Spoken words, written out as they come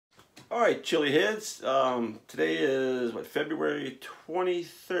All right, chili heads. Today is February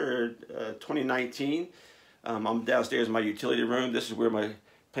 23rd, 2019. I'm downstairs in my utility room. This is where my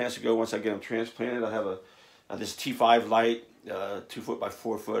plants will go once I get them transplanted. I have this T5 light, 2 foot by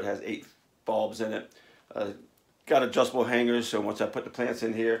 4 foot, has 8 bulbs in it. Got adjustable hangers, so once I put the plants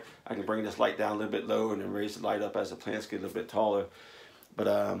in here, I can bring this light down a little bit lower and then raise the light up as the plants get a little bit taller.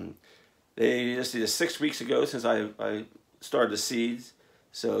 But this is 6 weeks ago since I started the seeds.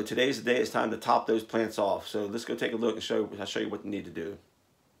 So today's the day. It's time to top those plants off. So let's go take a look and I'll show you what you need to do.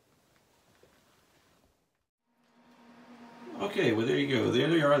 Okay, well there you go. There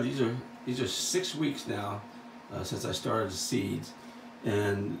they are. These are 6 weeks now since I started the seeds,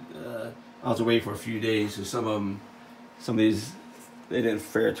 and I was away for a few days. So some of these they didn't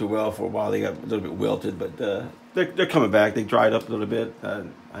fare too well for a while. They got a little bit wilted, but they're coming back. They dried up a little bit. I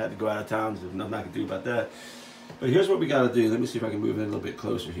had to go out of town. So there's nothing I can do about that. But here's what we got to do. Let me see if I can move in a little bit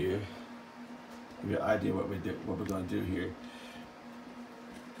closer here. Give you an idea what we're going to do here.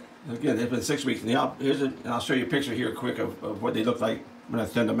 Again, it's been 6 weeks. And I'll show you a picture here quick of what they look like when I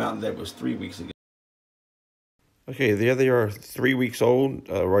thinned them out, and that was 3 weeks ago. Okay, there they are, 3 weeks old,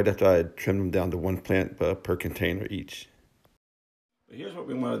 right after I trimmed them down to 1 plant per container each. But here's what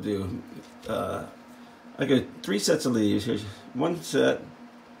we want to do. I got 3 sets of leaves. Here's 1 set.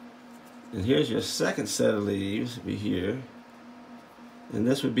 And here's your 2nd set of leaves, be here, and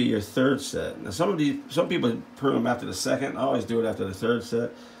this would be your 3rd set. Now some people prune them after the 2nd. I always do it after the 3rd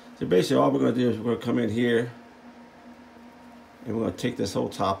set. So basically, all we're going to do is we're going to come in here, and we're going to take this whole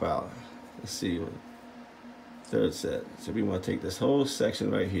top out. Let's see, 3rd set. So we want to take this whole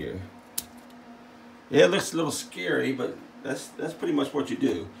section right here. Yeah, it looks a little scary, but that's pretty much what you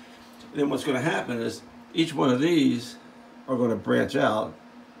do. And then what's going to happen is each one of these are going to branch out.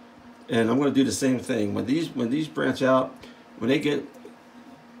 And I'm going to do the same thing. When these branch out, when they get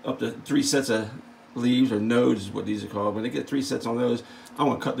up to 3 sets of leaves, or nodes is what these are called, when they get 3 sets on those, I'm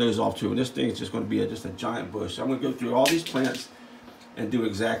going to cut those off too. And this thing is just going to be just a giant bush. So I'm going to go through all these plants and do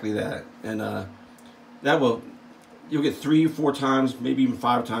exactly that. And you'll get 3 or 4 times, maybe even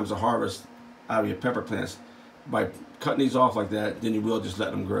 5 times the harvest out of your pepper plants by cutting these off like that than you will just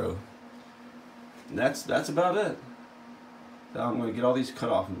letting them grow. And that's about it. Now I'm going to get all these cut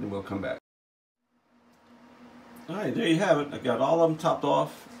off and then we'll come back. Alright, there you have it. I got all of them topped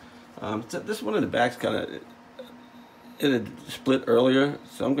off. This one in the back's kind of, it had split earlier,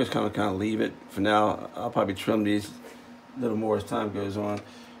 so I'm just kind of leave it for now. I'll probably trim these a little more as time goes on.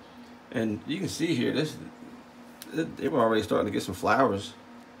 And you can see here, they were already starting to get some flowers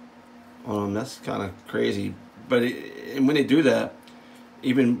on them. That's kind of crazy. But and when they do that,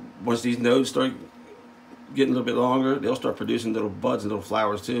 even once these nodes start getting a little bit longer, they'll start producing little buds and little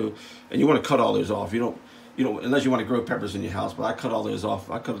flowers too. And you want to cut all those off. You don't unless you want to grow peppers in your house. But I cut all those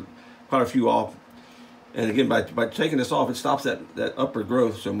off. I cut quite a few off. And again, by taking this off, it stops that upward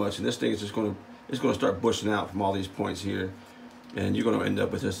growth so much. And this thing is just going to start bushing out from all these points here. And you're going to end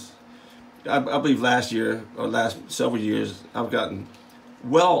up with this. I believe last year or last several years, I've gotten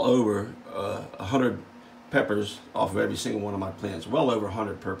well over 100 peppers off of every single one of my plants. Well over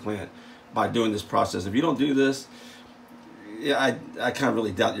 100 per plant. By doing this process. If you don't do this, yeah, I kind of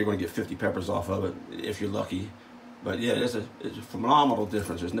really doubt you're going to get 50 peppers off of it if you're lucky. But yeah, it's a phenomenal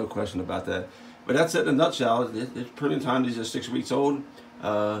difference. There's no question about that. But that's it in a nutshell. It's pruning time. These are 6 weeks old.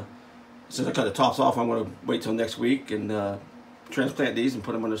 Since I cut the tops off, I'm going to wait till next week and transplant these and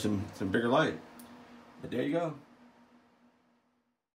put them under some bigger light. But there you go.